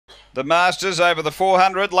The Masters over the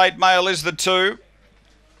 400. Late Mail is the 2.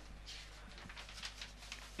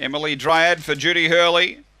 Emily Dryad for Judy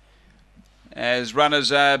Hurley as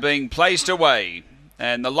runners are being placed away.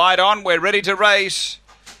 And the light on, we're ready to race.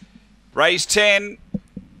 Race 10,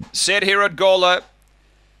 set here at Gawler.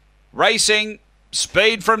 Racing.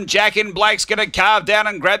 Speed from Jack in Black's going to carve down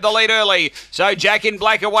and grab the lead early. So Jack in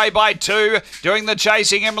Black away by 2. Doing the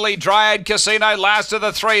chasing, Emily Dryad. Casino last of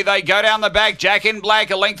the 3. They go down the back. Jack in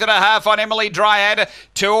Black, a length and a half on Emily Dryad.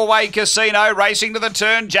 2 away, Casino. Racing to the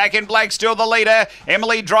turn. Jack in Black still the leader.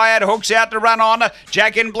 Emily Dryad hooks out to run on.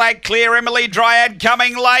 Jack in Black clear. Emily Dryad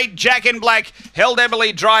coming late. Jack in Black held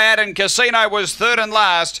Emily Dryad and Casino was third and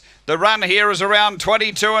last. The run here is around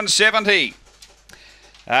 22 and 70.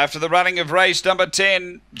 After the running of race number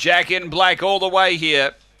 10, Jack in Black all the way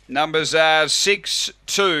here. Numbers are 6,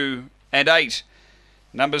 2 and 8.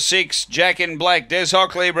 Number 6, Jack in Black, Des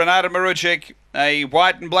Hockley, Renata Maruchik. A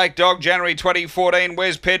white and black dog, January 2014,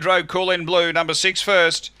 Wes Pedro, Cool in Blue. Number 6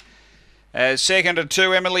 first. Second to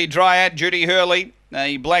 2, Emily Dryad, Judy Hurley.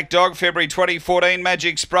 A black dog, February 2014,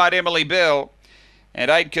 Magic Sprite, Emily Bell. And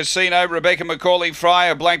 8, Casino, Rebecca McCauley Fry,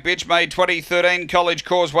 a black bitch, May 2013, College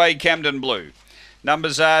Causeway, Camden Blue.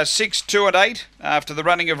 Numbers are 6, 2 and 8 after the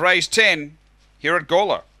running of race 10 here at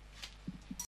Gawler.